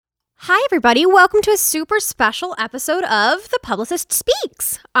Hi, everybody. Welcome to a super special episode of The Publicist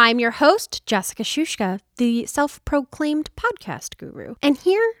Speaks. I'm your host, Jessica Shushka, the self-proclaimed podcast guru. And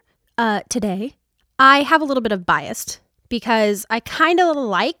here today, I have a little bit of bias because I kind of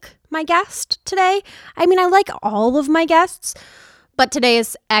like my guest today. I mean, I like all of my guests, but today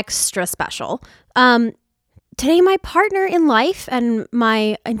is extra special. Today, my partner in life and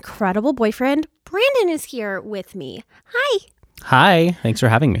my incredible boyfriend, Brandon, is here with me. Hi. Hi, thanks for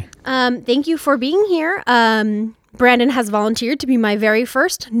having me. Thank you for being here. Brandon has volunteered to be my very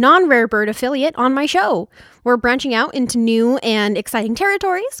first non-Rare Bird affiliate on my show. We're branching out into new and exciting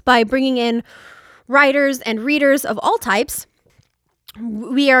territories by bringing in writers and readers of all types.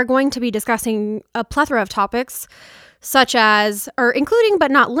 We are going to be discussing a plethora of topics, such as, or including but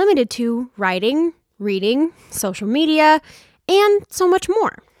not limited to, writing, reading, social media, and so much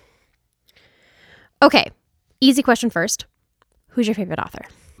more. Okay, easy question first. Who's your favorite author?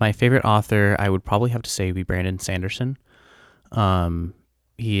 My favorite author, I would probably have to say, would be Brandon Sanderson.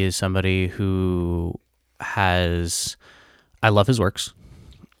 He is somebody who I love his works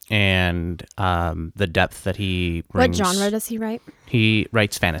and the depth that he brings. What genre does he write? He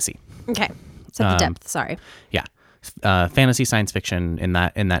writes fantasy. Okay, so the depth, sorry. Yeah, fantasy, science fiction in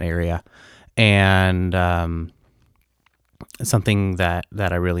that area. And something that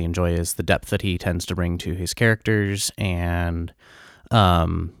I really enjoy is the depth that he tends to bring to his characters and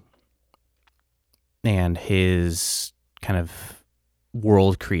his kind of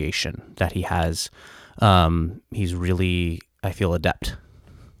world creation that he has. He's really, I feel, adept.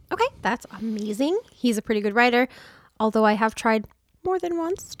 Okay, that's amazing. He's a pretty good writer, although I have tried more than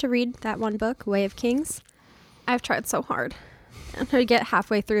once to read that one book, Way of Kings. I've tried so hard. And I get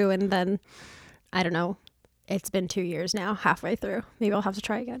halfway through and then, I don't know, it's been 2 years now, halfway through. Maybe I'll have to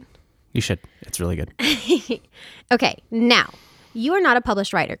try again. You should. It's really good. Okay, now, you are not a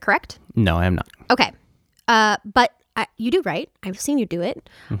published writer, correct? No, I am not. Okay, but you do write. I've seen you do it.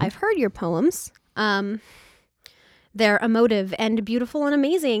 Mm-hmm. I've heard your poems. They're emotive and beautiful and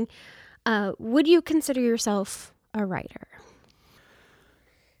amazing. Would you consider yourself a writer?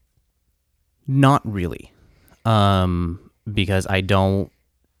 Not really. Because I don't,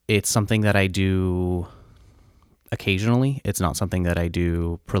 it's something that I do occasionally. It's not something that I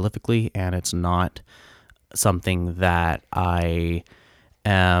do prolifically, and it's not something that I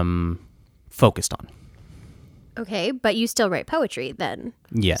am focused on. Okay, but you still write poetry then?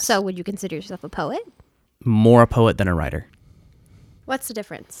 Yes. So would you consider yourself a poet? More a poet than a writer. What's the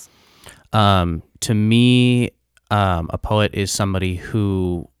difference? To me, a poet is somebody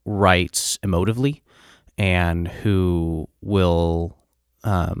who writes emotively and who will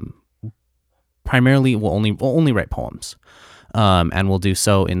primarily will only write poems, and will do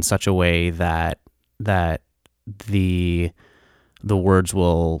so in such a way that the words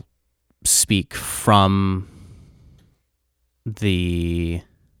will speak from the,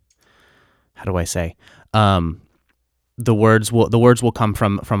 how do I say, the words will come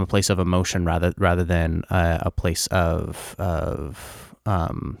from a place of emotion rather than a place of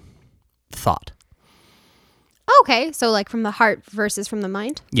thought. Okay, so like from the heart versus from the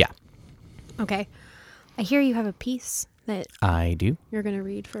mind? Yeah. Okay. I hear you have a piece that I do. you're going to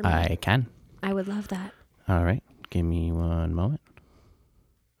read for me. I can. I would love that. All right. Give me one moment.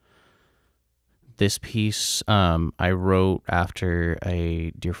 This piece I wrote after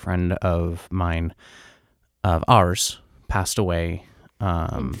a dear friend of mine, of ours, passed away.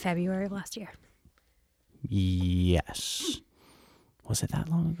 In February of last year. Yes. Was it that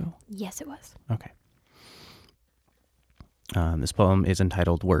long ago? Yes, it was. Okay. This poem is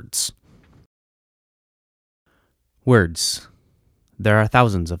entitled Words. Words. There are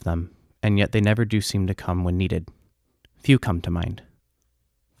thousands of them, and yet they never do seem to come when needed. Few come to mind.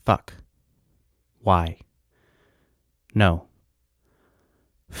 Fuck. Why? No.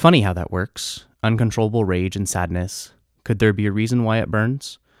 Funny how that works. Uncontrollable rage and sadness. Could there be a reason why it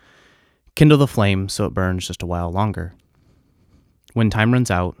burns? Kindle the flame so it burns just a while longer. When time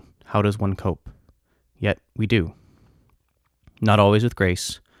runs out, how does one cope? Yet we do. Not always with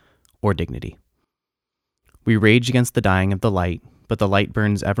grace or dignity. We rage against the dying of the light, but the light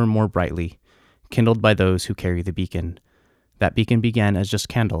burns ever more brightly, kindled by those who carry the beacon. That beacon began as just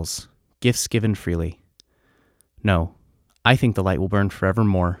candles, gifts given freely. No, I think the light will burn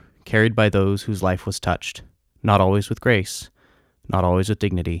forevermore, carried by those whose life was touched, not always with grace, not always with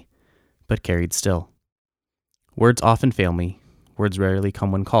dignity, but carried still. Words often fail me, words rarely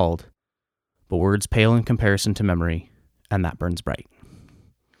come when called, but words pale in comparison to memory, and that burns bright.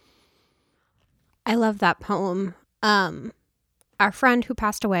 I love that poem. Our friend who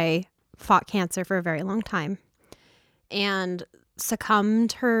passed away fought cancer for a very long time. And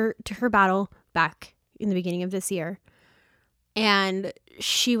succumbed to her battle back in the beginning of this year. And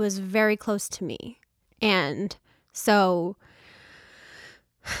she was very close to me. And so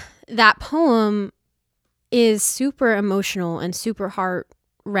that poem is super emotional and super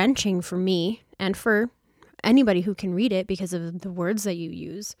heart-wrenching for me and for anybody who can read it because of the words that you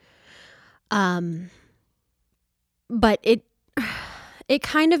use. But it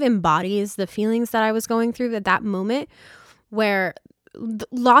kind of embodies the feelings that I was going through at that moment, where the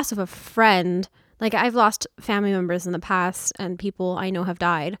loss of a friend, like I've lost family members in the past and people I know have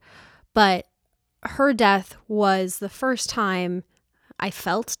died, but her death was the first time I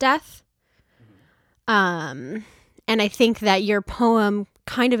felt death. And I think that your poem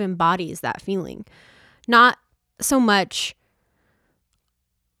kind of embodies that feeling. Not so much,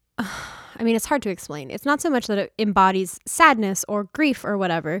 I mean, it's hard to explain. It's not so much that it embodies sadness or grief or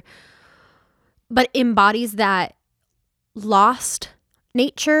whatever, but embodies that lost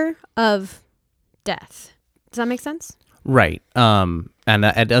nature of death. Does that make sense? Right. And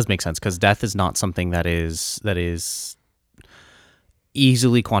it does make sense because death is not something that is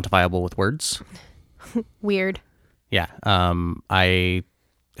easily quantifiable with words. Weird. Yeah. I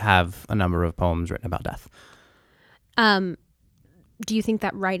have a number of poems written about death. Do you think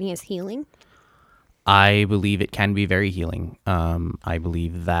that writing is healing? I believe it can be very healing. I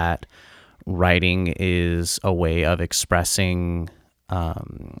believe that writing is a way of expressing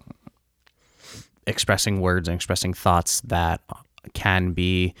words and expressing thoughts that can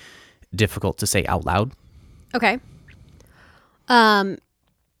be difficult to say out loud. Okay.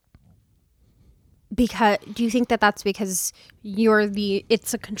 Because do you think that that's because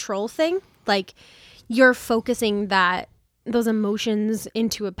it's a control thing? Like you're focusing those emotions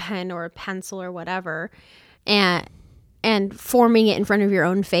into a pen or a pencil or whatever and forming it in front of your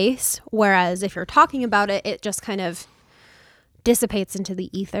own face. Whereas if you're talking about it, it just kind of dissipates into the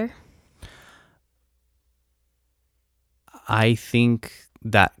ether. I think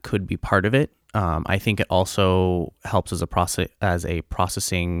that could be part of it. I think it also helps as a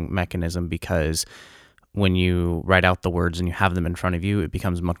processing mechanism because when you write out the words and you have them in front of you, it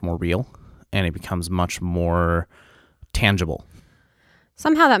becomes much more real and it becomes much more tangible.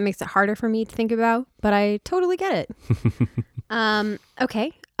 Somehow that makes it harder for me to think about, but I totally get it.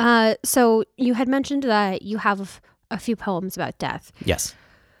 Okay. So you had mentioned that you have a few poems about death. Yes.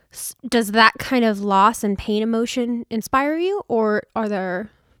 Does that kind of loss and pain emotion inspire you, or are there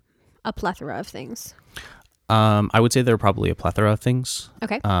a plethora of things? I would say there are probably a plethora of things.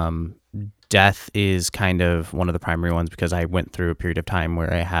 Okay. Death is kind of one of the primary ones because I went through a period of time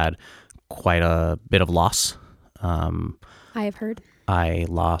where I had quite a bit of loss. I have heard. I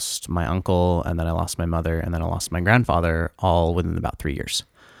lost my uncle, and then I lost my mother, and then I lost my grandfather, all within about 3 years.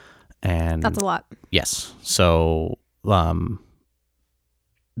 And that's a lot. Yes. So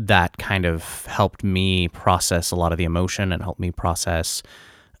that kind of helped me process a lot of the emotion and helped me process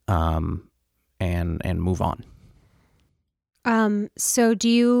and move on. So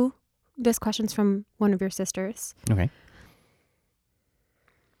this question's from one of your sisters. Okay.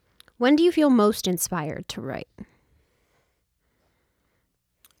 When do you feel most inspired to write?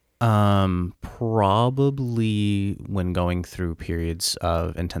 Probably when going through periods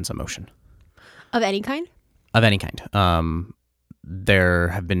of intense emotion. Of any kind? Of any kind. There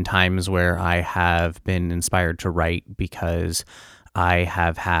have been times where I have been inspired to write because I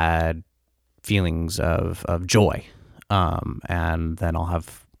have had feelings of joy. And then I'll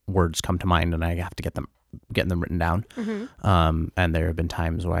have words come to mind and I have to get them written down. Mm-hmm. And there have been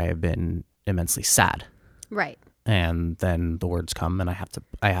times where I have been immensely sad. Right. And then the words come and I have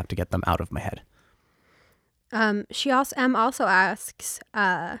to get them out of my head. She also asks,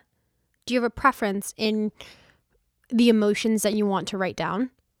 do you have a preference in the emotions that you want to write down?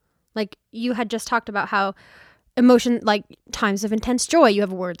 Like you had just talked about how emotion, like times of intense joy, you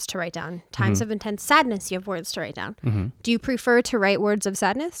have words to write down. Times mm-hmm. of intense sadness, you have words to write down. Mm-hmm. Do you prefer to write words of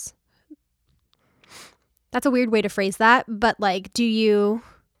sadness? That's a weird way to phrase that, but like, do you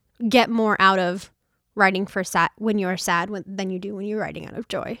get more out of writing when you're sad than you do when you're writing out of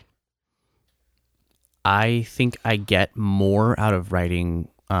joy? I think I get more out of writing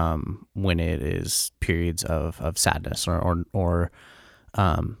when it is periods of sadness or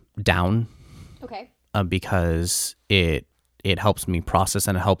down. Okay. Because it helps me process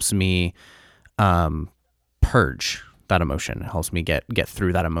and it helps me purge that emotion. It helps me get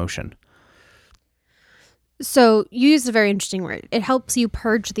through that emotion. So you use a very interesting word. It helps you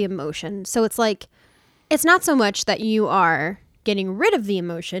purge the emotion. So it's like, it's not so much that you are getting rid of the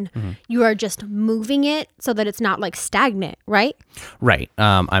emotion. You are just moving it so that it's not like stagnant, right? Right.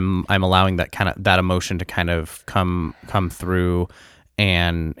 I'm allowing that emotion to kind of come through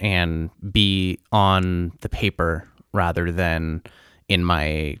and be on the paper rather than in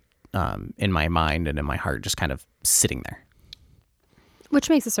my mind and in my heart, just kind of sitting there. Which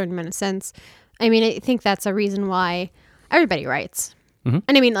makes a certain amount of sense. I mean, I think that's a reason why everybody writes. And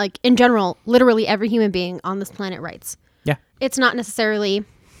I mean, like, in general, literally every human being on this planet writes. Yeah. It's not necessarily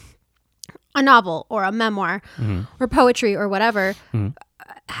a novel or a memoir or poetry or whatever.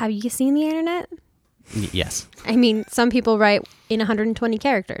 Have you seen the internet? Yes. I mean, some people write in 120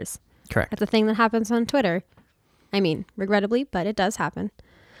 characters. Correct. That's a thing that happens on Twitter. I mean, regrettably, but it does happen.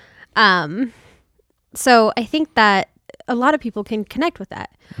 So I think that a lot of people can connect with that.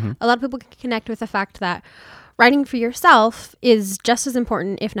 A lot of people can connect with the fact that writing for yourself is just as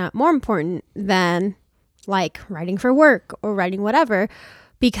important, if not more important, than like writing for work or writing whatever,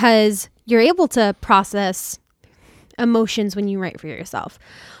 because you're able to process emotions when you write for yourself.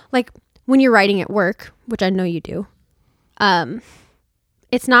 Like when you're writing at work, which I know you do,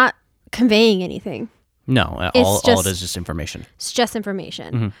 it's not conveying anything. No, all it is just information. It's just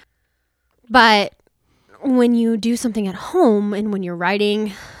information. But when you do something at home and when you're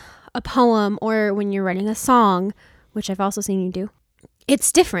writing a poem or when you're writing a song, which I've also seen you do,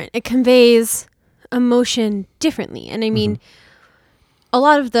 it's different. It conveys emotion differently. And I mean, a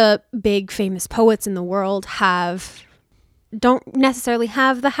lot of the big famous poets in the world don't necessarily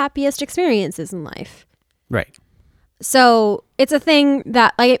have the happiest experiences in life. Right. So it's a thing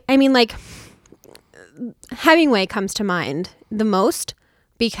that, like, I mean, like, Hemingway comes to mind the most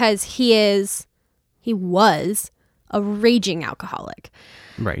because he was a raging alcoholic.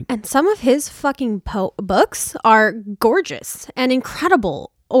 Right. And some of his fucking books are gorgeous and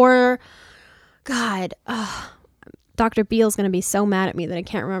incredible. Or, God, Dr. Beale's going to be so mad at me that I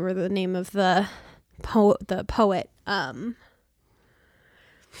can't remember the name of the poet. I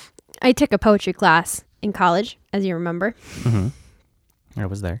took a poetry class in college, as you remember. I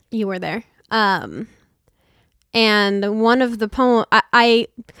was there. You were there. And one of the poems, I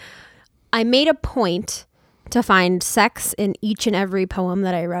made a point to find sex in each and every poem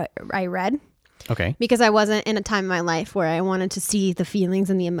that I read. Okay. Because I wasn't in a time in my life where I wanted to see the feelings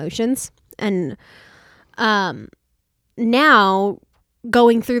and the emotions. And now,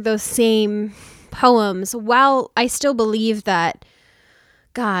 going through those same poems, while I still believe that,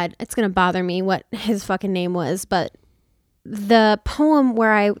 God, it's going to bother me what his fucking name was, but the poem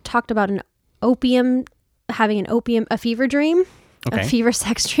where I talked about having a fever dream, a fever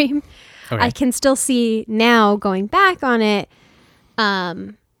sex dream, I can still see now, going back on it,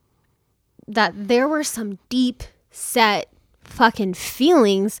 that there were some deep set fucking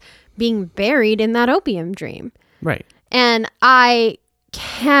feelings being buried in that opium dream. Right. And I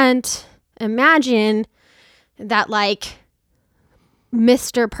can't imagine that, like,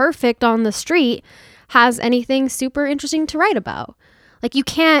 Mr. Perfect on the street has anything super interesting to write about. Like, you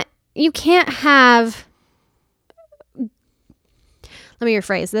can't have... Let me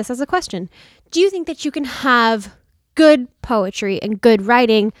rephrase this as a question. Do you think that you can have good poetry and good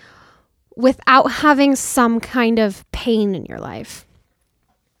writing without having some kind of pain in your life?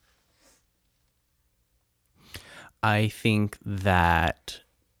 I think that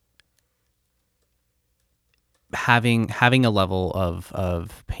having a level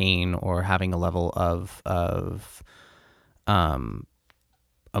of pain or having a level of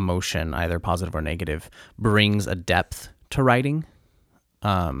emotion, either positive or negative, brings a depth to writing,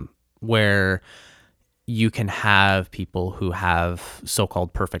 where you can have people who have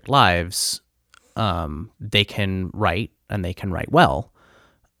so-called perfect lives. They can write and they can write well,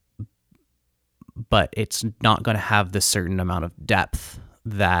 but it's not going to have the certain amount of depth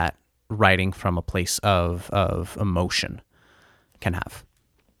that writing from a place of emotion can have.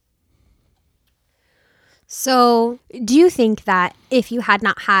 So, do you think that if you had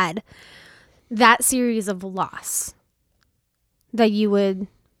not had that series of loss, that you would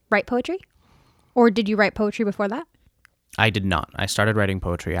write poetry? Or did you write poetry before that? I did not. I started writing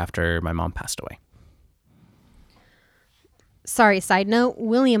poetry after my mom passed away. Sorry, side note,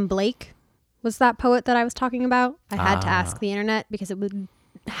 William Blake was that poet that I was talking about. I had to ask the internet because it would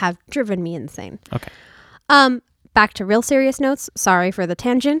have driven me insane. Okay. Back to real serious notes. Sorry for the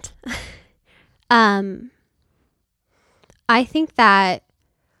tangent. I think that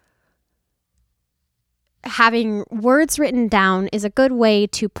having words written down is a good way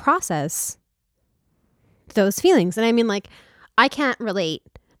to process those feelings. And I mean, like, I can't relate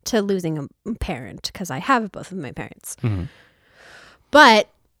to losing a parent because I have both of my parents. Mm-hmm. But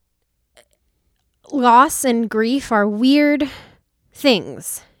loss and grief are weird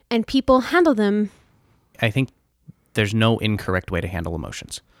things and people handle them. I think there's no incorrect way to handle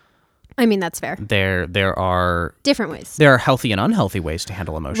emotions. I mean, that's fair. There are Different ways. There are healthy and unhealthy ways to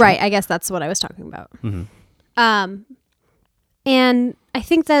handle emotion. Right. I guess that's what I was talking about. Mm-hmm. And I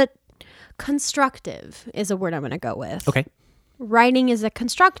think that constructive is a word I'm going to go with. Okay. Writing is a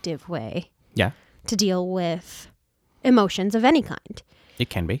constructive way Yeah, to deal with emotions of any kind. it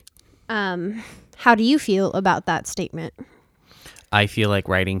can be. How do you feel about that statement? I feel like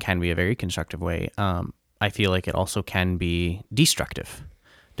writing can be a very constructive way. I feel like it also can be destructive,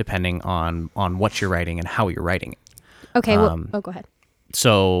 depending on what you're writing and how you're writing it. Okay. Go ahead.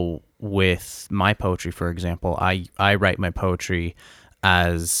 So with my poetry, for example, I write my poetry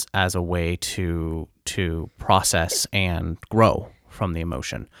as a way to process and grow from the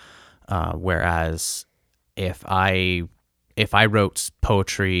emotion. Whereas if I wrote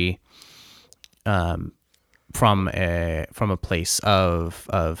poetry from a place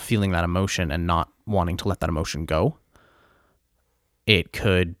of feeling that emotion and not wanting to let that emotion go, it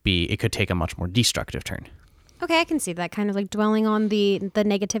could take a much more destructive turn. Okay, I can see that, kind of like dwelling on the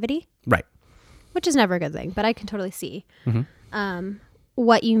negativity. Right. Which is never a good thing, but I can totally see Mm-hmm.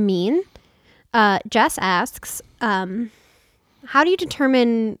 what you mean. Jess asks, how do you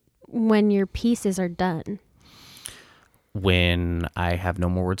determine when your pieces are done? When I have no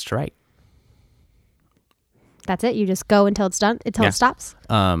more words to write. That's it? You just go until it's done, until it stops?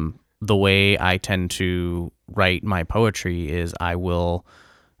 The way I tend to write my poetry is I will,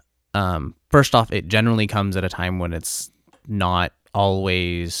 first off, it generally comes at a time when it's not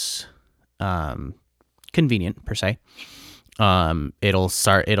always convenient per se. It'll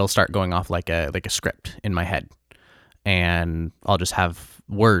start going off like a script in my head, and I'll just have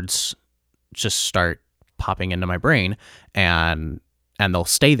words just start popping into my brain, and they'll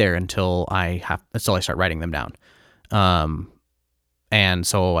stay there until I start writing them down. And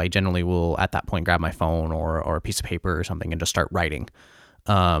so I generally will at that point grab my phone or a piece of paper or something and just start writing.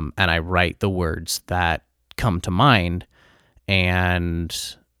 And I write the words that come to mind, and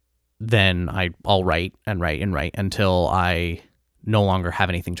then I'll write and write and write until I no longer have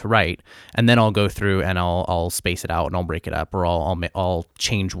anything to write. And then I'll go through and I'll space it out and I'll break it up, or I'll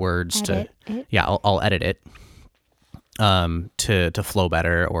change words I'll edit it to flow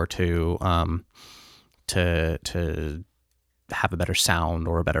better, or to have a better sound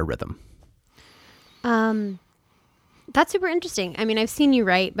or a better rhythm. That's super interesting. I mean, I've seen you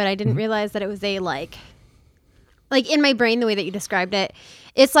write, but I didn't realize that it was a like in my brain, the way that you described it,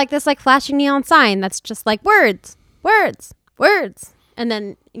 it's like this like flashing neon sign that's just like words, words, words. And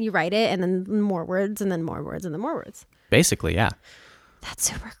then you write it, and then more words, and then more words, and then more words. Basically, yeah. That's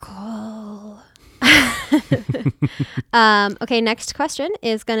super cool. Okay, next question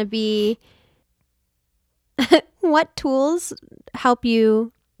is going to be, what tools help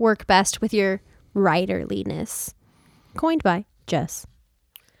you work best with your writerliness? Coined by Jess.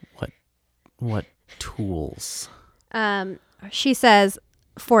 What tools? She says,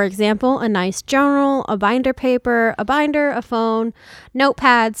 for example, a nice journal, a binder paper, a binder, a phone,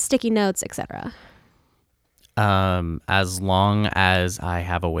 notepads, sticky notes, etc. As long as I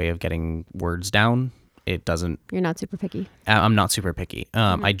have a way of getting words down, it doesn't... You're not super picky. I'm not super picky.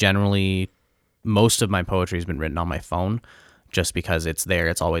 I generally... Most of my poetry has been written on my phone, just because it's there,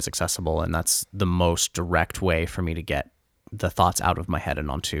 it's always accessible, and that's the most direct way for me to get the thoughts out of my head and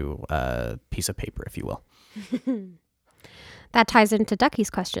onto a piece of paper, if you will. That ties into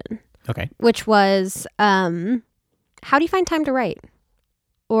Ducky's question. Okay. Which was, how do you find time to write?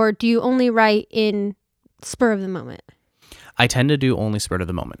 Or do you only write in spur of the moment? I tend to do only spur of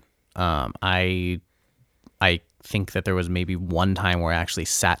the moment. I think that there was maybe one time where I actually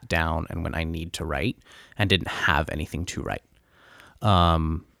sat down and when I need to write and didn't have anything to write.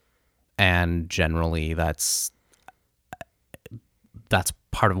 And generally that's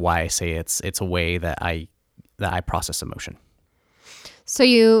part of why I say it's a way that I process emotion. So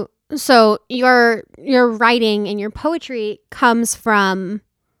your writing and your poetry comes from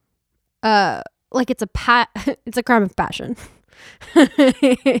like it's a crime of passion.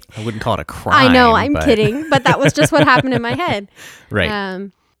 I wouldn't call it a crime. I know, I'm kidding, but that was just what happened in my head. Right.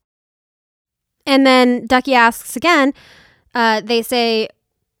 And then Ducky asks again, they say,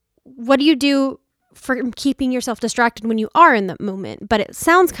 what do you do for keeping yourself distracted when you are in that moment? But it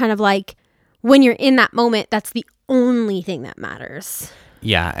sounds kind of like when you're in that moment, that's the only thing that matters.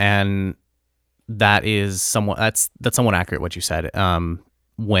 Yeah, and that is somewhat that's somewhat accurate what you said.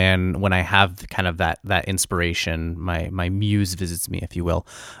 When I have kind of that inspiration, my muse visits me, if you will,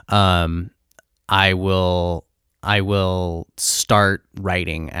 I will start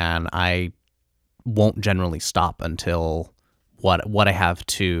writing, and I won't generally stop until what I have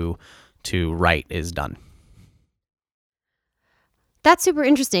to write is done. That's super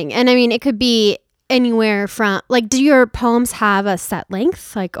interesting. And I mean, it could be anywhere from, like, do your poems have a set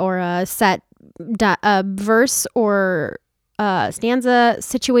length, like, or a set verse or stanza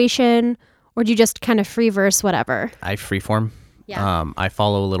situation, or do you just kind of free verse whatever? I freeform. Yeah. I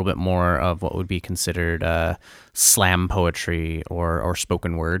follow a little bit more of what would be considered slam poetry or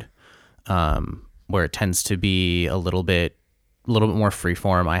spoken word, where it tends to be a little bit more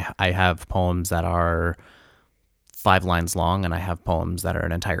freeform. I have poems that are 5 lines long, and I have poems that are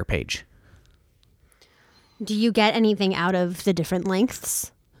an entire page. Do you get anything out of the different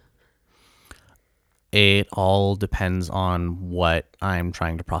lengths? It all depends on what I'm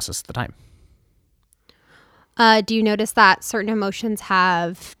trying to process at the time. Do you notice that certain emotions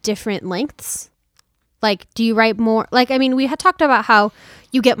have different lengths? Like, do you write more? Like, I mean, we had talked about how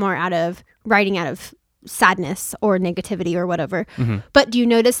you get more out of writing out of sadness or negativity or whatever. Mm-hmm. But do you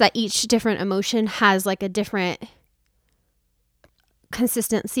notice that each different emotion has like a different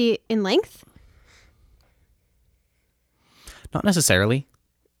consistency in length? Not necessarily.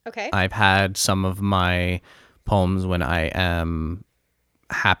 Okay. I've had some of my poems when I am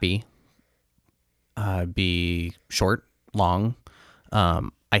happy be short, long.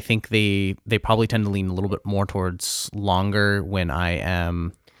 I think they probably tend to lean a little bit more towards longer when I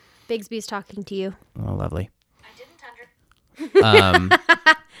am... Bigsby's talking to you. Oh, lovely. I didn't tender.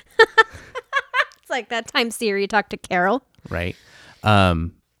 It's like that time Siri talked to Carol. Right.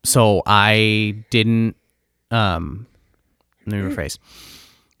 So I didn't... let me rephrase.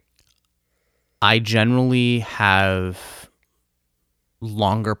 I generally have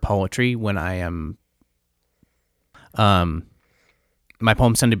longer poetry when I am... my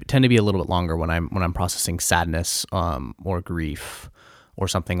poems tend to be a little bit longer when I'm processing sadness or grief or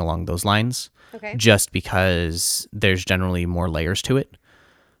something along those lines. Okay. Just because there's generally more layers to it.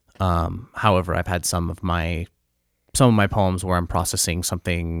 However, I've had some of my poems where I'm processing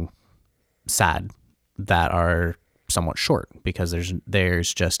something sad that are somewhat short because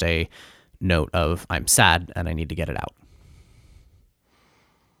there's just a note of I'm sad and I need to get it out.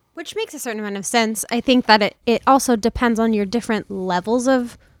 Which makes a certain amount of sense. I think that it also depends on your different levels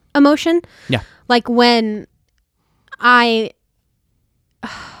of emotion. Yeah. Like when I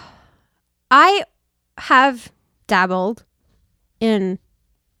have dabbled in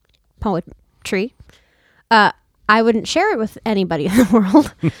poetry. I wouldn't share it with anybody in the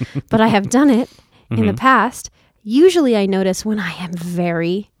world, but I have done it in the past. Usually I notice when I am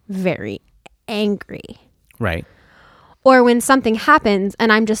very, very angry. Right. Or when something happens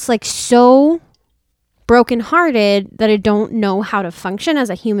and I'm just like so brokenhearted that I don't know how to function as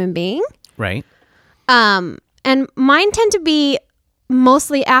a human being. Right. And mine tend to be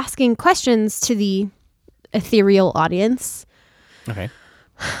mostly asking questions to the ethereal audience. Okay.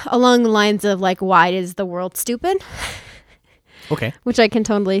 Along the lines of like, why is the world stupid? Okay. Which I can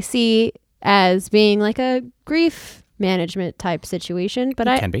totally see as being like a grief management type situation. But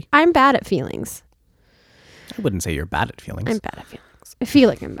Can be. I'm bad at feelings. I wouldn't say you're bad at feelings. I'm bad at feelings. I feel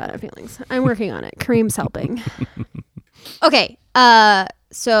like I'm bad at feelings. I'm working on it. Kareem's helping. Okay.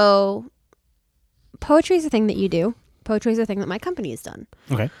 So poetry is a thing that you do. Poetry is a thing that my company has done.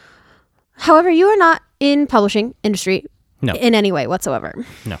 Okay. However, you are not in publishing industry No. in any way whatsoever.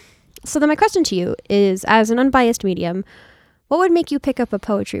 No. So then my question to you is, as an unbiased medium, what would make you pick up a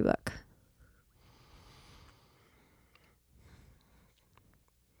poetry book?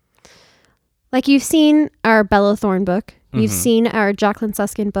 Like you've seen our Bella Thorne book. You've seen our Jacqueline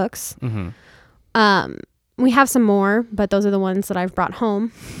Susskind books. Mm-hmm. We have some more, but those are the ones that I've brought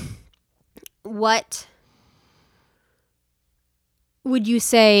home. What would you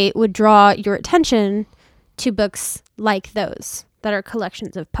say would draw your attention to books like those that are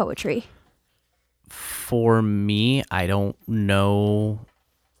collections of poetry? For me, I don't know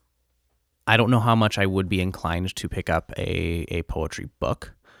how much I would be inclined to pick up a poetry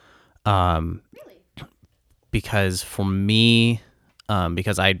book. Really? Because for me,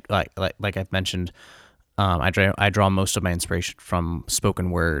 because I like I've mentioned, I draw most of my inspiration from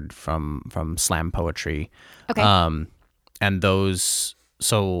spoken word, from slam poetry. Okay. And those,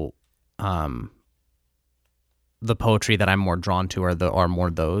 so the poetry that I'm more drawn to are more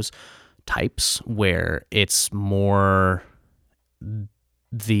those types where it's more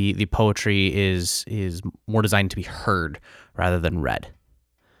the poetry is more designed to be heard rather than read.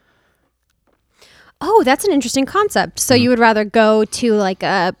 Oh, that's an interesting concept. So you would rather go to like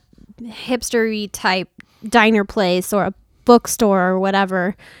a hipstery type diner place or a bookstore or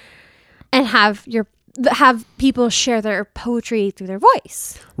whatever and have people share their poetry through their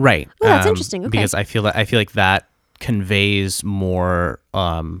voice. Right. Oh, that's interesting. Okay. Because I feel like that conveys more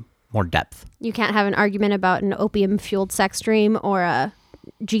depth. You can't have an argument about an opium-fueled sex dream or a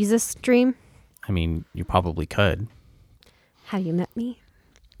Jesus dream. I mean, you probably could. Have you met me?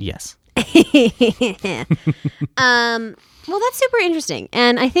 Yes. Well, that's super interesting.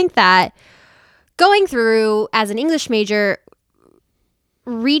 And I think that going through as an English major,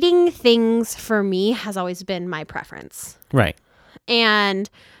 reading things for me has always been my preference. Right. And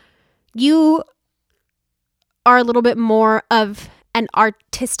you are a little bit more of an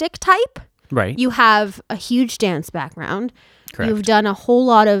artistic type. Right. You have a huge dance background. Correct. You've done a whole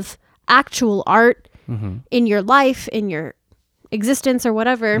lot of actual art Mm-hmm. in your life, in your existence or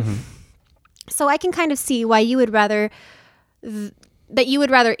whatever. Mm-hmm. So I can kind of see why you would rather that you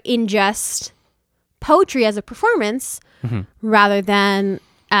would rather ingest poetry as a performance Mm-hmm. rather than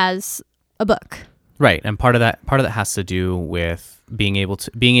as a book. Right. And part of that has to do with being able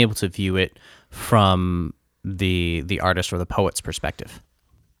to view it from the artist or the poet's perspective.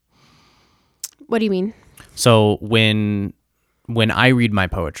 What do you mean? So when I read my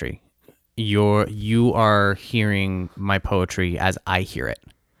poetry, you are hearing my poetry as I hear it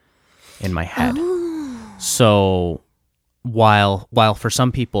in my head. Oh. So while for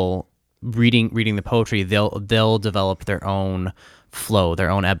some people reading the poetry, they'll develop their own flow, their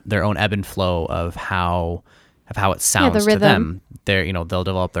own ebb and flow of how it sounds to them. They'll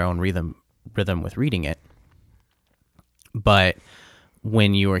develop their own rhythm with reading it. But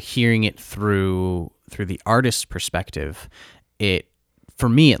when you are hearing it through the artist's perspective, it, for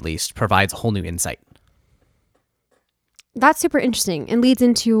me at least, provides a whole new insight. That's super interesting and leads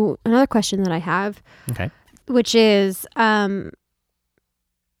into another question that I have, Okay. which is, do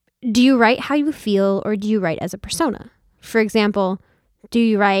you write how you feel or do you write as a persona? For example,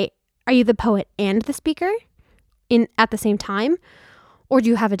 are you the poet and the speaker at the same time, or do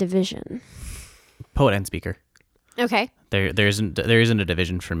you have a division? Poet and speaker. Okay. There isn't a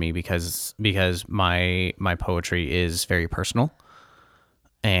division for me because my poetry is very personal,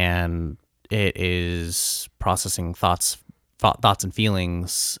 and it is processing thoughts and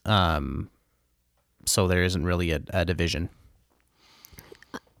feelings. So there isn't really a division.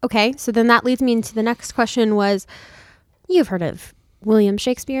 Okay, so then that leads me into the next question was, you've heard of William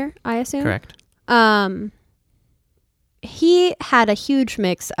Shakespeare, I assume? Correct. He had a huge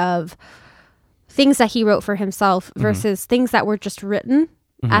mix of things that he wrote for himself versus things that were just written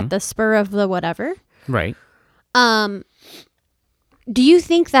at the spur of the whatever. Right. Do you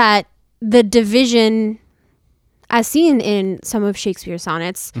think that the division, as seen in some of Shakespeare's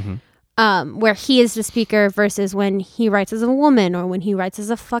sonnets, where he is the speaker versus when he writes as a woman or when he writes as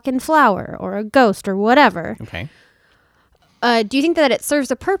a fucking flower or a ghost or whatever, Okay. do you think that it serves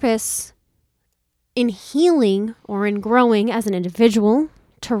a purpose in healing or in growing as an individual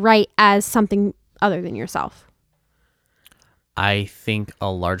to write as something other than yourself? I think a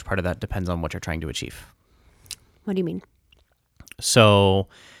large part of that depends on what you're trying to achieve. What do you mean? So,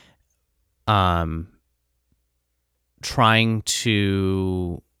 trying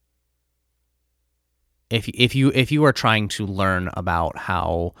to, if you are trying to learn about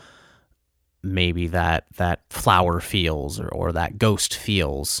how maybe that flower feels or that ghost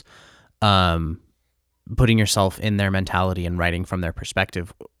feels, putting yourself in their mentality and writing from their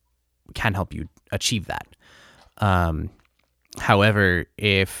perspective can help you achieve that. However,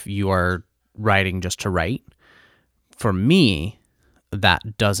 if you are writing just to write, for me,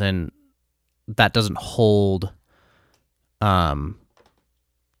 that doesn't hold, how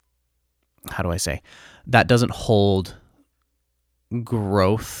do I say, that doesn't hold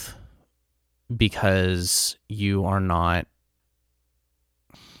growth, because you are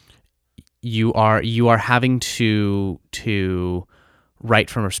having to write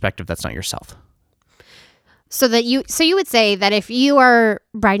from a perspective that's not yourself. So you would say that if you are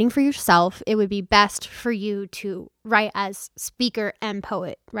writing for yourself, it would be best for you to write as speaker and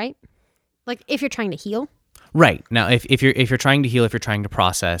poet, right? Like if you're trying to heal. Right. Now, if you're trying to heal, if you're trying to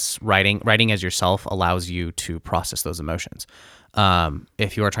process, writing as yourself allows you to process those emotions.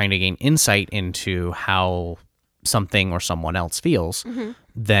 If you are trying to gain insight into how something or someone else feels,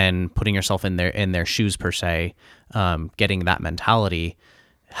 then putting yourself in their shoes per se, getting that mentality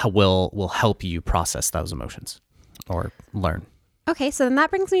will help you process those emotions or learn. Okay, so then that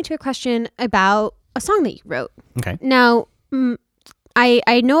brings me to a question about a song that you wrote. Okay. Now,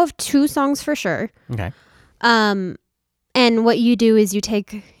 I know of 2 songs for sure. Okay. And what you do is you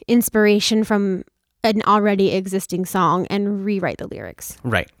take inspiration from an already existing song and rewrite the lyrics.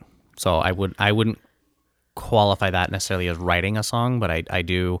 Right. So I wouldn't qualify that necessarily as writing a song, but I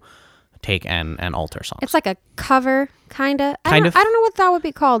do take and alter songs. It's like a cover, kind of. Kind of. I don't know what that would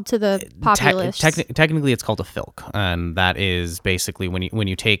be called to the populace. Technically, it's called a filk, and that is basically when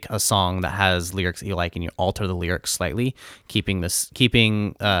you take a song that has lyrics that you like and you alter the lyrics slightly, keeping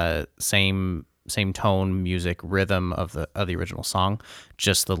same tone, music, rhythm of the original song,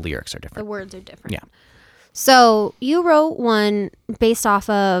 just the lyrics are The different. words are different. Yeah. So you wrote one based off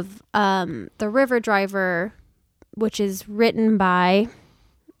of The River Driver, which is written by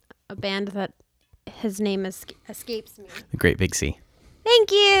a band that his name escapes me. The Great Big Sea.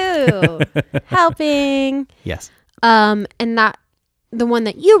 Thank you. Helping. Yes. And that the one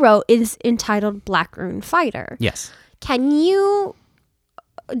that you wrote is entitled Black Rune Fighter. Yes. Did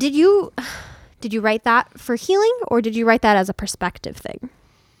you write that for healing, or did you write that as a perspective thing?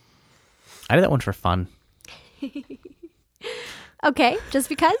 I did that one for fun. Okay, just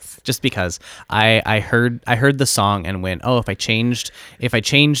because? Just because I heard the song and went, oh, if I changed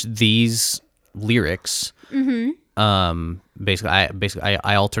these lyrics, basically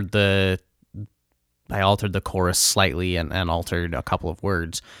I altered the chorus slightly and altered a couple of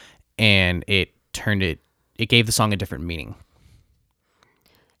words, and it gave the song a different meaning.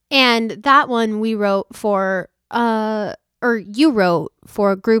 And that one we wrote for or you wrote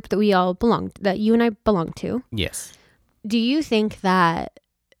for a group that that you and I belong to. Yes. Do you think that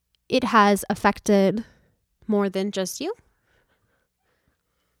it has affected more than just you?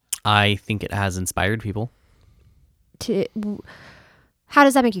 I think it has inspired people. How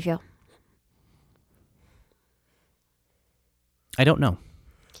does that make you feel? I don't know.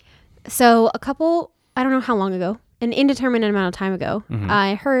 So I don't know how long ago, an indeterminate amount of time ago,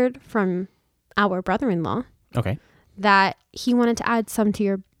 I heard from our brother-in-law Okay. that he wanted to add some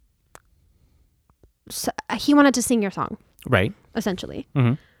to he wanted to sing your song, Right. essentially.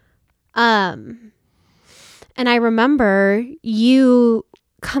 Mm-hmm. And I remember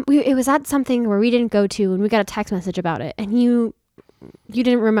it was at something where we didn't go to, and we got a text message about it, and you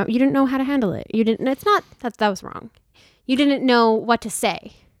didn't remember, you didn't know how to handle it. It's not that was wrong. You didn't know what to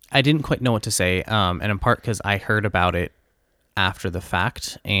say. I didn't quite know what to say, and in part because I heard about it after the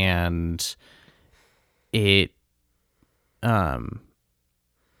fact, and it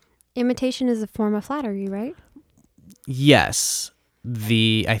Imitation is a form of flattery, right? yes,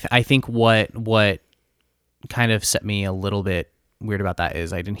 I think what kind of set me a little bit weird about that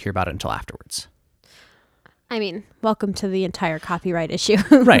is I didn't hear about it until afterwards. I mean, welcome to the entire copyright issue.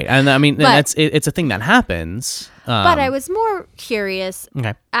 Right, and I mean, it's a thing that happens. But I was more curious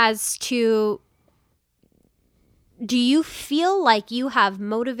Okay. as to, do you feel like you have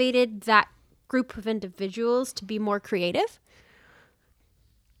motivated that group of individuals to be more creative?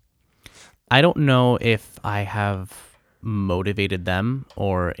 I don't know if I have motivated them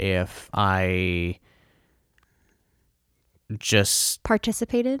or if I just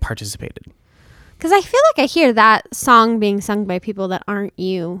Participated? participated. Because I feel like I hear that song being sung by people that aren't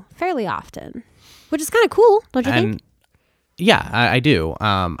you fairly often, which is kind of cool, don't you think? Yeah, I do.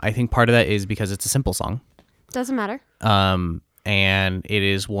 I think part of that is because it's a simple song. Doesn't matter. And it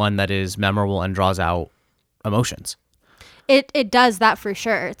is one that is memorable and draws out emotions. It does that for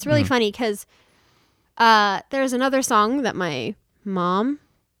sure. It's really funny because there's another song that my mom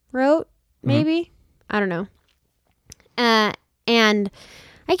wrote, maybe. I don't know. And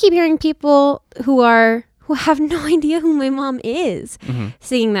I keep hearing people who have no idea who my mom is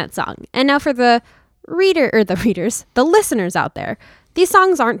singing that song. And now for the listeners out there, these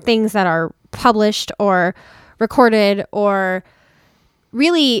songs aren't things that are published or recorded or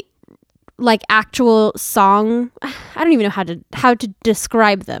really like actual song. I don't even know how to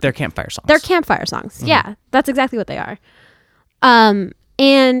describe them. They're campfire songs. They're campfire songs. Yeah, that's exactly what they are. And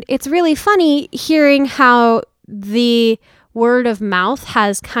it's really funny hearing how the word of mouth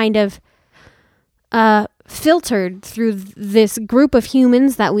has kind of filtered through this group of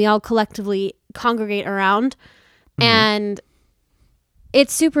humans that we all collectively congregate around. And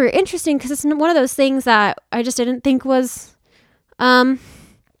it's super interesting because it's one of those things that I just didn't think was gonna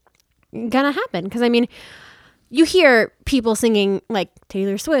happen. Because I mean, you hear people singing like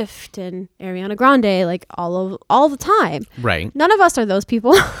Taylor Swift and Ariana Grande like all the time. Right. None of us are those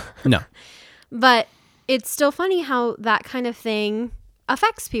people. No. But it's still funny how that kind of thing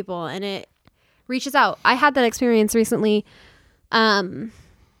affects people and it reaches out. I had that experience recently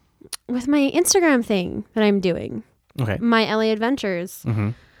with my Instagram thing that I'm doing. Okay. My LA Adventures.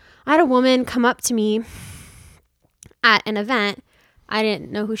 I had a woman come up to me at an event. I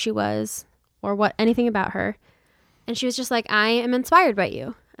didn't know who she was or anything about her. And she was just like, I am inspired by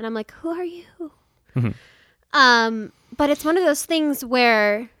you. And I'm like, who are you? But it's one of those things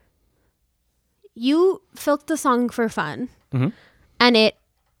where you filked the song for fun and it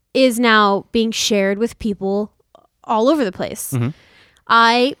is now being shared with people all over the place. Mm-hmm.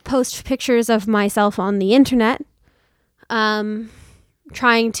 I post pictures of myself on the internet,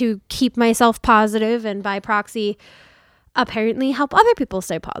 trying to keep myself positive and by proxy apparently help other people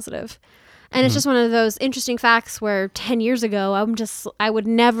stay positive. And it's just one of those interesting facts where 10 years ago, I would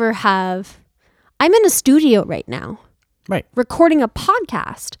never have, I'm in a studio right now, Right. recording a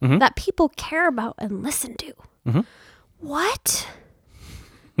podcast Mhm. that people care about and listen to. Mhm. What?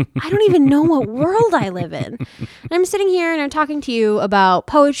 I don't even know what world I live in. And I'm sitting here and I'm talking to you about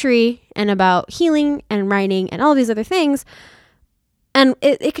poetry and about healing and writing and all these other things. And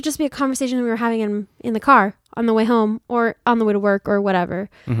it could just be a conversation that we were having in the car on the way home or on the way to work or whatever.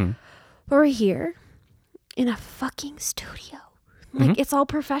 Mm-hmm. But we're here in a fucking studio. Like, it's all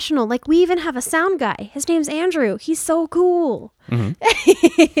professional. Like, we even have a sound guy. His name's Andrew. He's so cool.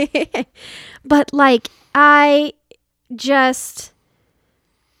 Mm-hmm. But, like,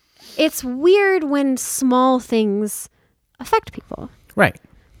 it's weird when small things affect people. Right.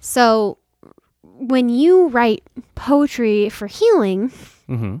 So, when you write poetry for healing,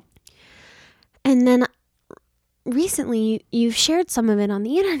 Mm-hmm. and then recently you've shared some of it on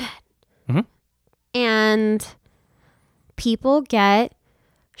the internet, Mhm. and people get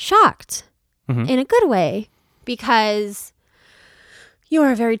shocked Mhm. in a good way because you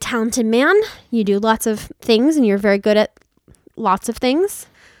are a very talented man. You do lots of things and you're very good at lots of things.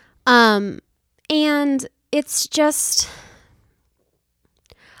 And it's just,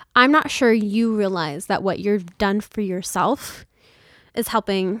 I'm not sure you realize that what you've done for yourself is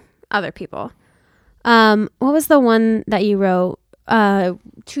helping other people. What was the one that you wrote?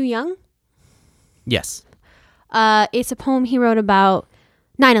 Too Young? Yes. It's a poem he wrote about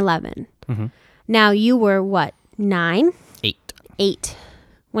 9/11. Mm-hmm. Now, you were what, 9? 8. 8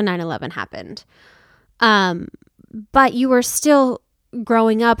 when 9/11 happened. But you were still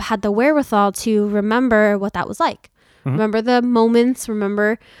growing up, had the wherewithal to remember what that was like. Mhm. Remember the moments,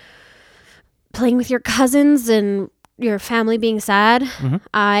 remember playing with your cousins and your family being sad. Mhm.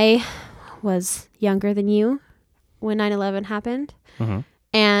 I was younger than you when 9/11 happened. Mm-hmm.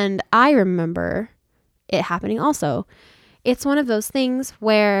 And I remember it happening also. It's one of those things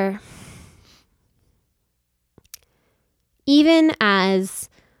where even as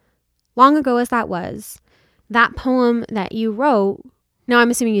long ago as that was, that poem that you wrote, now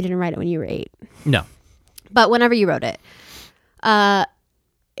I'm assuming you didn't write it when you were 8, No. but whenever you wrote it,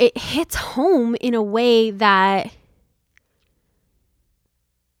 it hits home in a way that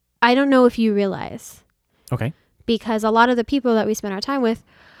I don't know if you realize. Okay. Because a lot of the people that we spend our time with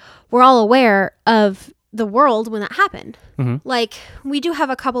were all aware of the world when that happened. Mm-hmm. Like, we do have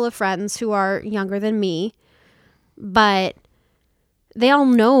a couple of friends who are younger than me, but they all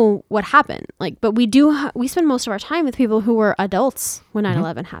know what happened. Like, but we spend most of our time with people who were adults when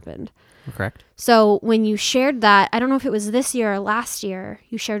 9/11 happened. Correct. So when you shared that, I don't know if it was this year or last year,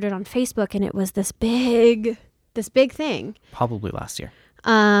 you shared it on Facebook and it was this big thing. Probably last year.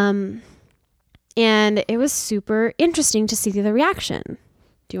 And it was super interesting to see the reaction.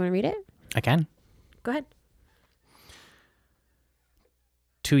 Do you want to read it? I can. Go ahead.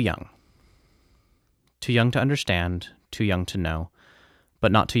 Too young. Too young to understand, too young to know,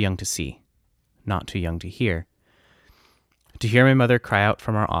 but not too young to see, not too young to hear. To hear my mother cry out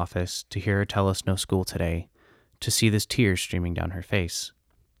from our office, to hear her tell us no school today, to see this tear streaming down her face.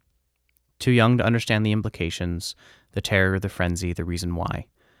 Too young to understand the implications, the terror, the frenzy, the reason why.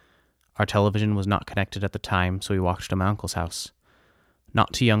 Our television was not connected at the time, so we walked to my uncle's house.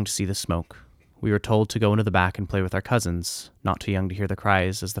 Not too young to see the smoke. We were told to go into the back and play with our cousins, not too young to hear the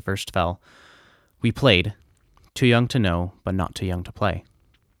cries as the first fell. We played, too young to know, but not too young to play.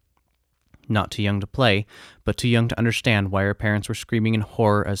 Not too young to play, but too young to understand why our parents were screaming in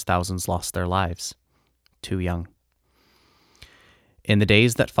horror as thousands lost their lives. Too young. In the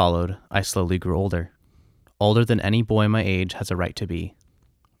days that followed, I slowly grew older. Older than any boy my age has a right to be.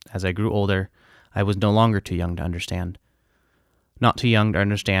 As I grew older, I was no longer too young to understand. Not too young to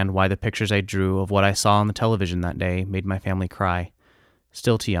understand why the pictures I drew of what I saw on the television that day made my family cry.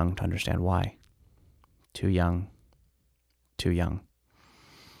 Still too young to understand why. Too young. Too young.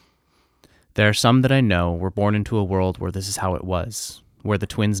 There are some that I know were born into a world where this is how it was, where the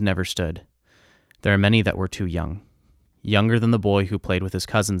twins never stood. There are many that were too young. Younger than the boy who played with his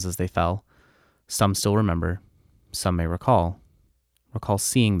cousins as they fell. Some still remember. Some may recall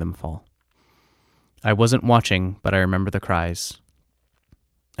seeing them fall. I wasn't watching, but I remember the cries.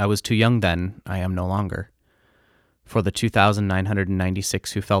 I was too young then, I am no longer. For the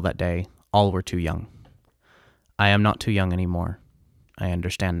 2,996 who fell that day, all were too young. I am not too young anymore. I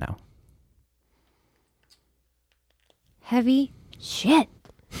understand now. Heavy shit.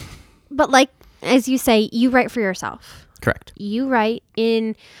 But like, as you say, you write for yourself. Correct. You write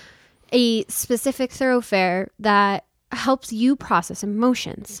in a specific thoroughfare that helps you process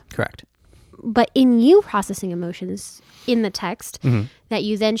emotions. Correct. But in you processing emotions in the text that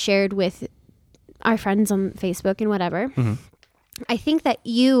you then shared with our friends on Facebook and whatever, I think that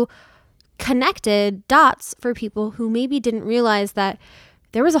you connected dots for people who maybe didn't realize that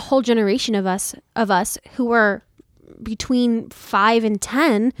there was a whole generation of us who were between 5 and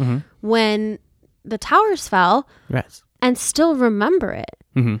 10 when the towers fell, Yes. and still remember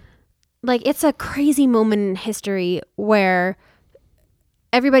it. Like, it's a crazy moment in history where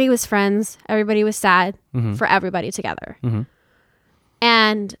everybody was friends, everybody was sad for everybody together.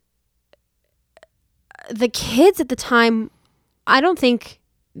 And the kids at the time, I don't think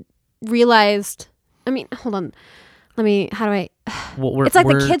realized, I mean, hold on. Well, it's like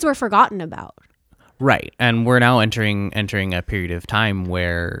the kids were forgotten about. Right. And we're now entering a period of time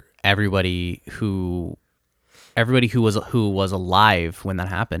where everybody who was alive when that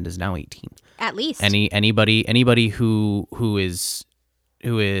happened is now 18. At least. Anybody who is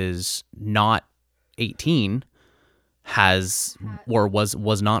not 18 has or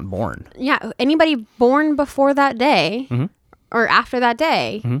was not born. Yeah, anybody born before that day or after that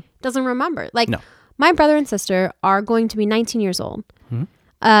day doesn't remember. Like, No. my brother and sister are going to be 19 years old.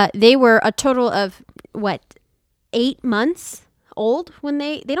 They were a total of 8 months old when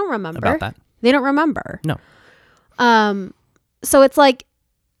they don't remember. About that. They don't remember. No. So it's like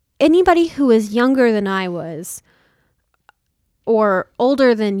anybody who is younger than I was or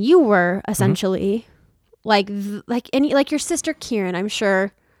older than you were, essentially, like your sister Kieran, I'm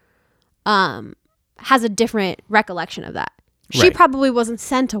sure, has a different recollection of that. She Right. probably wasn't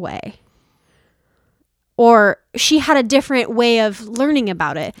sent away. Or she had a different way of learning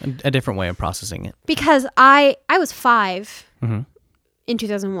about it. A different way of processing it. Because I was 5 in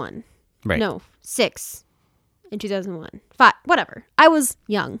 2001. Right. No, 6 in 2001. 5, whatever. I was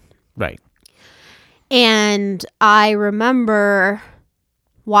young. Right. And I remember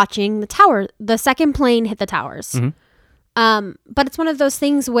watching the second plane hit the towers. But it's one of those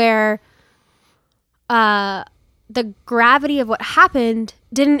things where the gravity of what happened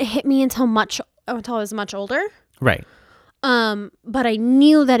didn't hit me until I was much older. Right. But I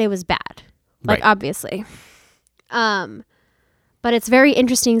knew that it was bad. Like, Right. obviously. But it's very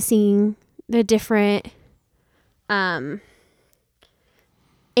interesting seeing the different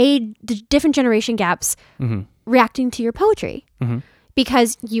different generation gaps reacting to your poetry.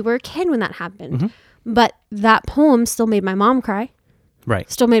 Because you were a kid when that happened. But that poem still made my mom cry. Right.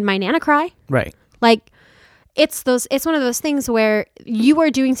 Still made my Nana cry. Right. Like, it's one of those things where you are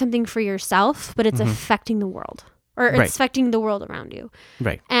doing something for yourself, but it's affecting the world. Or it's Right. affecting the world around you.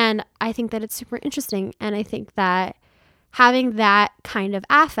 Right. And I think that it's super interesting. And I think that having that kind of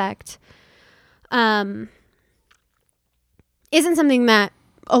affect isn't something that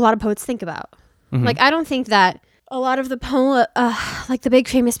a lot of poets think about. Like, I don't think that a lot of the like the big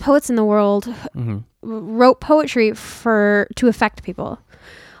famous poets in the world wrote poetry to affect people.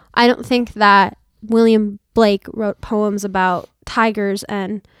 I don't think that William Blake wrote poems about tigers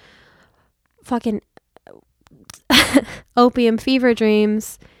and fucking opium fever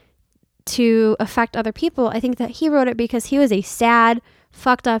dreams to affect other people. I think that he wrote it because he was a sad,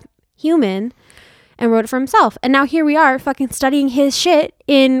 fucked up human and wrote it for himself. And now here we are fucking studying his shit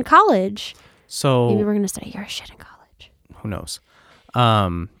in college. So Maybe we're going to study your shit in college. who knows?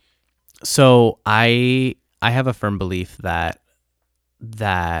 So I have a firm belief that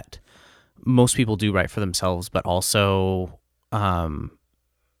most people do write for themselves, but also some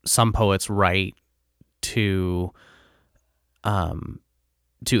poets write to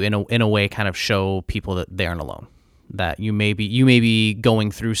in a way kind of show people that they aren't alone, that you may be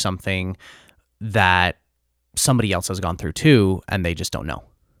going through something that somebody else has gone through too, and they just don't know.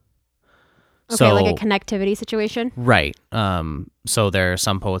 Okay, So, like a connectivity situation. right. So there are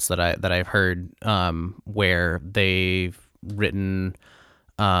some poets that I've heard where they've written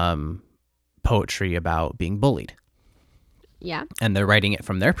poetry about being bullied. Yeah. And they're writing it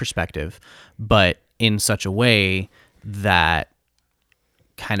from their perspective, but in such a way that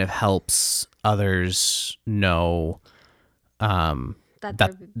kind of helps others know that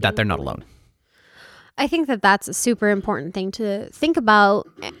they're not alone. I think that that's a super important thing to think about.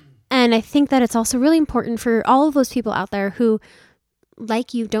 And I think that it's also really important for all of those people out there who,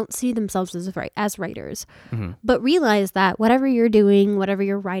 like you, don't see themselves as writers, but realize that whatever you're doing, whatever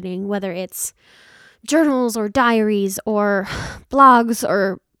you're writing, whether it's journals or diaries or blogs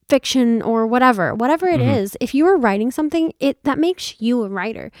or fiction or whatever it is, if you are writing something, that makes you a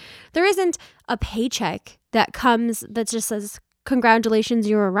writer. There isn't a paycheck that comes that just says congratulations,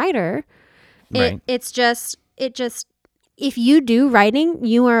 you're a writer. Right. It just, if you do writing,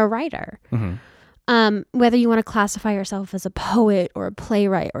 you are a writer. Whether you want to classify yourself as a poet or a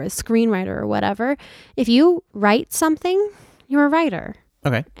playwright or a screenwriter or whatever, if you write something, you're a writer.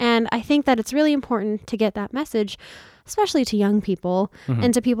 Okay. And I think that it's really important to get that message, especially to young people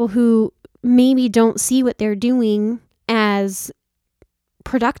and to people who maybe don't see what they're doing as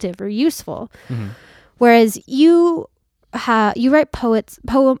productive or useful. Whereas you write poems,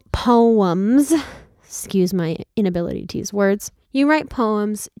 excuse my inability to use words. You write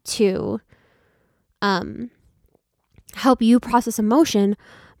poems to help you process emotion,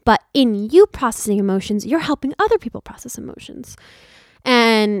 but in you processing emotions, you're helping other people process emotions.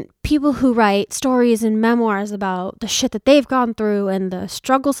 And people who write stories and memoirs about the shit that they've gone through and the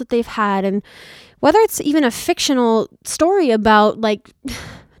struggles that they've had, and whether it's even a fictional story about like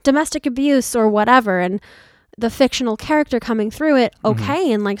domestic abuse or whatever, and the fictional character coming through it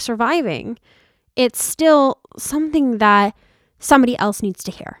okay and like surviving, it's still something that somebody else needs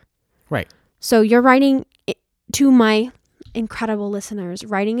to hear. Right. So you're writing to my incredible listeners.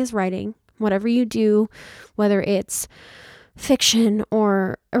 Writing is writing. Whatever you do, whether it's fiction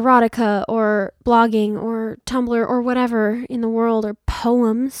or erotica or blogging or Tumblr or whatever in the world, or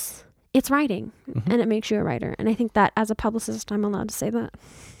poems, it's writing and it makes you a writer. And I think that as a publicist, I'm allowed to say that.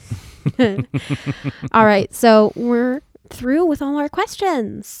 All right. So we're through with all our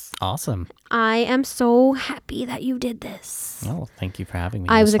questions. Awesome. I am so happy that you did this. Oh, thank you for having me.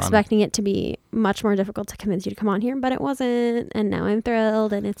 I It was fun. expecting it to be much more difficult to convince you to come on here, but it wasn't. And now I'm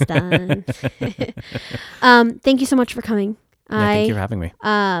thrilled and it's done. Thank you so much for coming. Thank you for having me.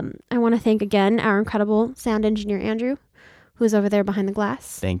 I want to thank again our incredible sound engineer, Andrew, who's over there behind the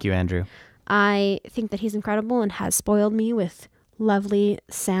glass. Thank you, Andrew. I think that he's incredible and has spoiled me with lovely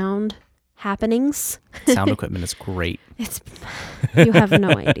sound happenings. Sound equipment is great. You have no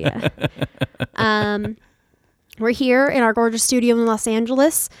idea. We're here in our gorgeous studio in Los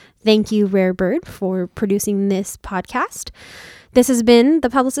Angeles. Thank you, Rare Bird, for producing this podcast. This has been The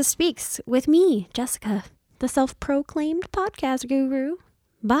Publicist Speaks with me, Jessica, the self-proclaimed podcast guru.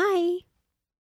 Bye.